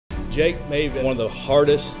Jake may be one of the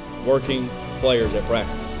hardest working players at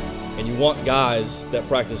practice. And you want guys that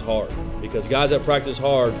practice hard, because guys that practice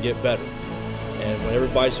hard get better. And when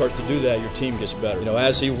everybody starts to do that, your team gets better. You know,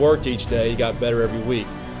 as he worked each day, he got better every week.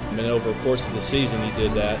 I mean, over the course of the season, he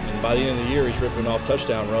did that. And by the end of the year, he's ripping off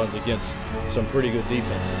touchdown runs against some pretty good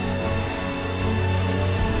defenses.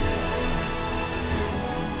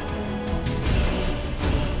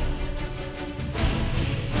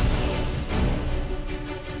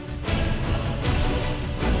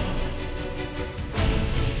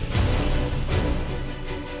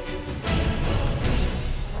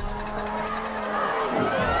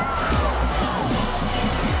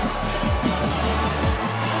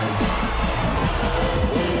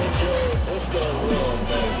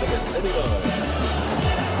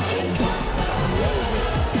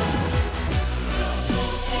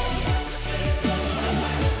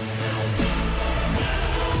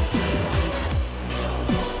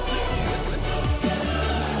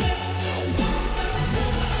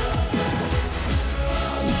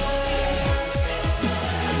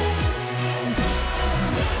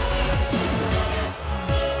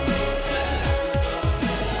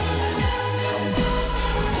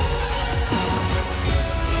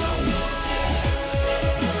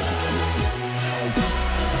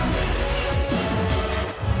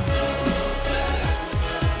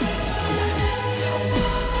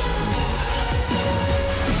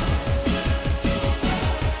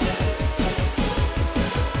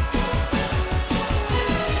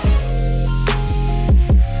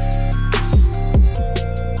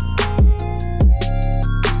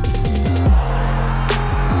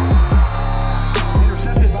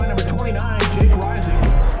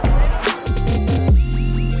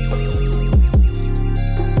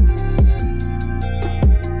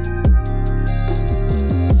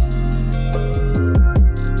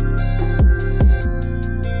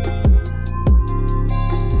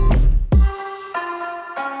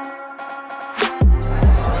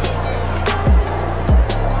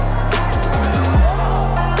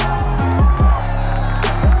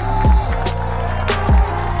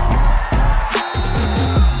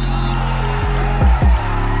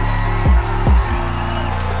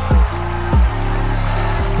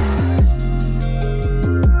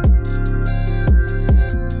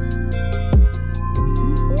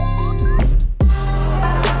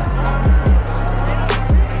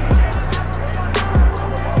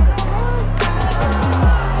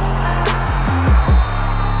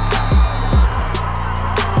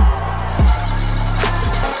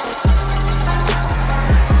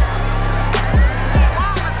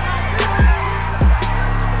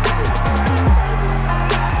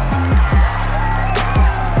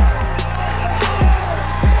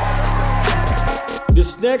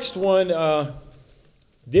 This next one,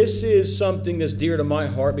 this is something that's dear to my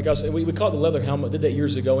heart because we call it the leather helmet. Did that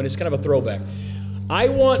years ago, and it's kind of a throwback. I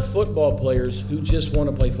want football players who just want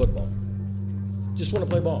to play football, just want to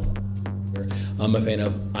play ball. I'm a fan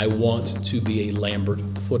of, I want to be a Lambert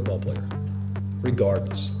football player,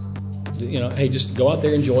 regardless. You know, hey, just go out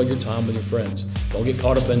there, enjoy your time with your friends. Don't get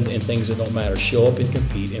caught up in things that don't matter. Show up and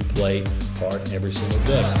compete and play hard every single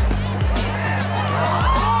day.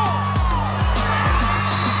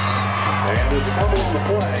 And there's a fumble on the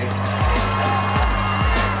play.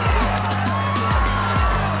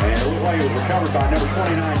 And it looked like it was recovered by number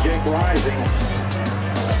 29, Jake Rising.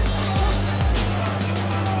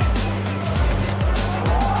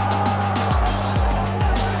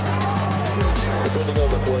 Defending on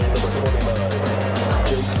the play, number 29,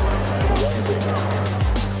 Jake Rising.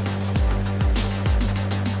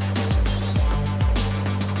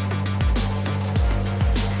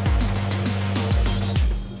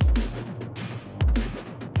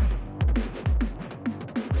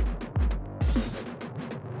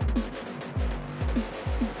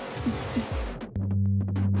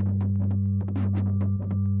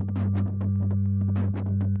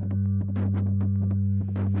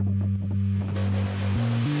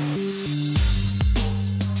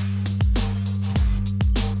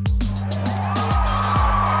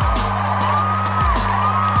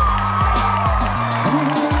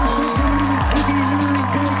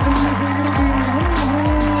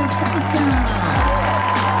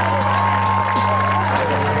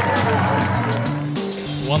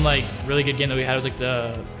 One really good game that we had was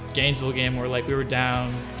the Gainesville game where we were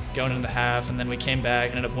down going into the half and then we came back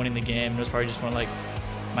and ended up winning the game. It was probably just one of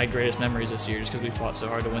my greatest memories this year just because we fought so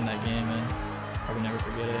hard to win that game and probably never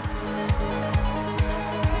forget it.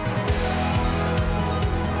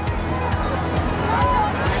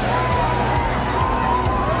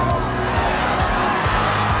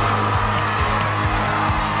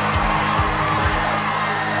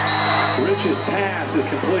 pitch's pass is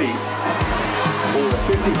complete for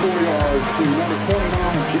 54 yards to number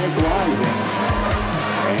 29, Jake Rising.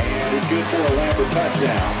 And it's good for a Lambert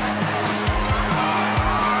touchdown.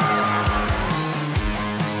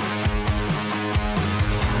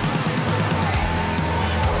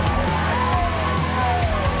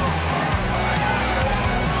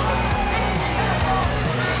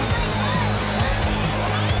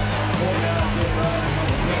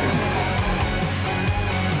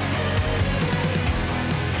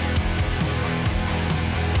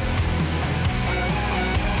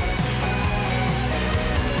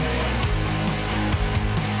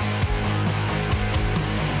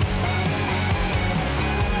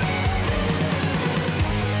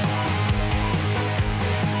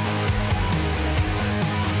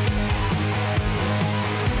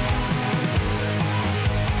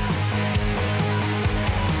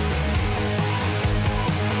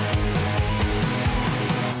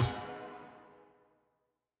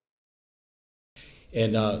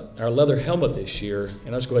 And our leather helmet this year,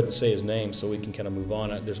 and I'll just go ahead and say his name so we can kind of move on.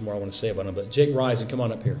 There's more I want to say about him, but Jake Rising, come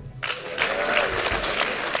on up here.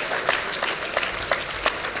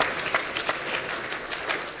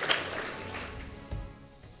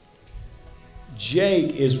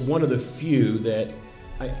 Jake is one of the few that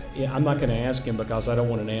I'm not going to ask him because I don't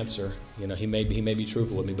want an answer. You know, he may be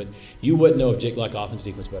truthful with me, but you wouldn't know if Jake liked offense,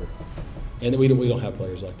 defense better. And we don't have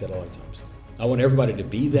players like that a lot of times. I want everybody to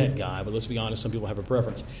be that guy, but let's be honest, some people have a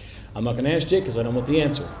preference. I'm not going to ask Jake because I don't want the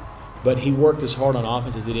answer. But he worked as hard on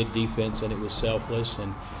offense as he did defense, and it was selfless.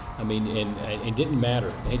 And I mean, and it didn't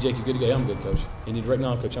matter. Hey, Jake, you good to go? Yeah, I'm good, Coach. You need to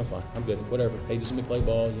no, Coach, I'm fine. I'm good. Whatever. Hey, just let me play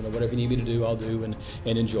ball. You know, whatever you need me to do, I'll do, and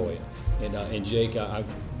enjoy it. And Jake, I'm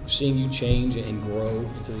seeing you change and grow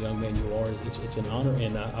into the young man you are. It's an honor,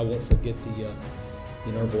 and I won't forget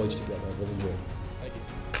our voyage together. I really enjoyed it. Thank you.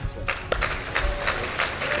 Thanks, man.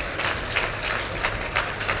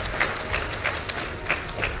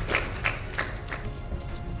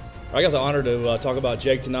 I got the honor to talk about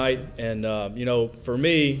Jake tonight, and you know, for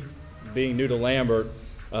me, being new to Lambert,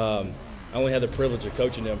 I only had the privilege of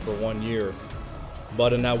coaching him for 1 year.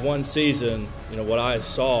 But in that one season, you know, what I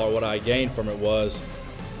saw or what I gained from it was,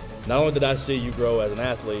 not only did I see you grow as an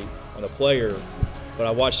athlete and a player, but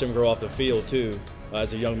I watched him grow off the field too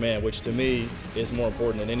as a young man, which to me is more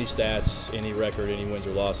important than any stats, any record, any wins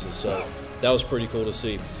or losses. So that was pretty cool to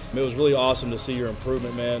see. It was really awesome to see your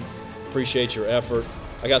improvement, man. Appreciate your effort.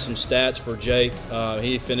 I got some stats for Jake.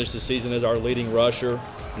 He finished the season as our leading rusher,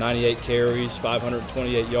 98 carries,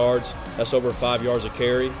 528 yards. That's over 5 yards a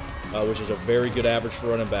carry, which is a very good average for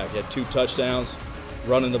running back. He had 2 touchdowns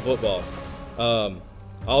running the football.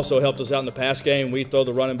 Also helped us out in the pass game. We throw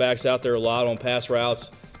the running backs out there a lot on pass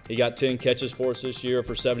routes. He got 10 catches for us this year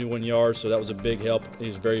for 71 yards, so that was a big help. He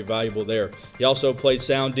was very valuable there. He also played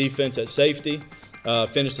sound defense at safety,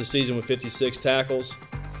 finished the season with 56 tackles.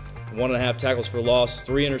 1.5 tackles for loss,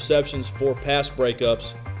 3 interceptions, 4 pass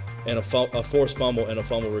breakups, and a forced fumble and a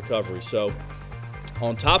fumble recovery. So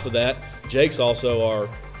on top of that, Jake's also our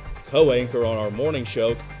co-anchor on our morning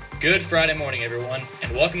show. Good Friday morning, everyone,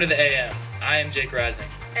 and welcome to the AM. I am Jake Rising.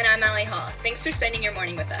 And I'm Allie Hall. Thanks for spending your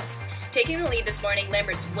morning with us. Taking the lead this morning,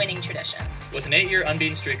 Lambert's winning tradition. With an 8-year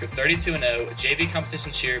unbeaten streak of 32-0, a JV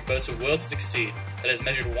competition cheer boasts a will to succeed that has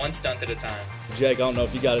measured one stunt at a time. Jake, I don't know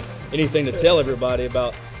if you got anything to tell everybody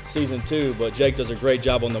about season 2, but Jake does a great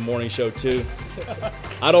job on the morning show too.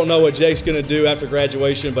 I don't know what Jake's going to do after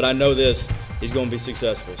graduation, but I know this, he's going to be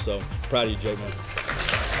successful. So proud of you, Jake, man.